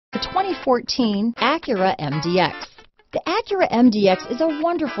The 2014 Acura MDX. The Acura MDX is a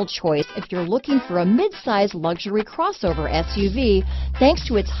wonderful choice if you're looking for a mid-size luxury crossover SUV thanks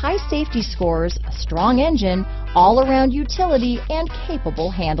to its high safety scores, a strong engine, all-around utility, and capable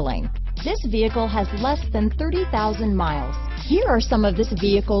handling. This vehicle has less than 30,000 miles. Here are some of this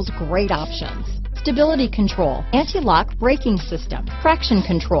vehicle's great options: stability control, anti-lock braking system, traction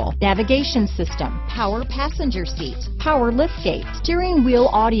control, navigation system, power passenger seat, power liftgate, steering wheel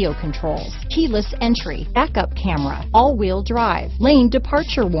audio controls, keyless entry, backup camera, all-wheel drive, lane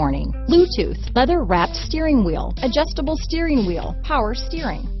departure warning, Bluetooth, leather-wrapped steering wheel, adjustable steering wheel, power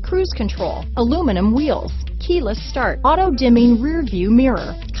steering, cruise control, aluminum wheels, keyless start, auto-dimming rear view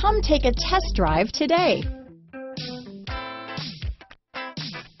mirror. Come take a test drive today.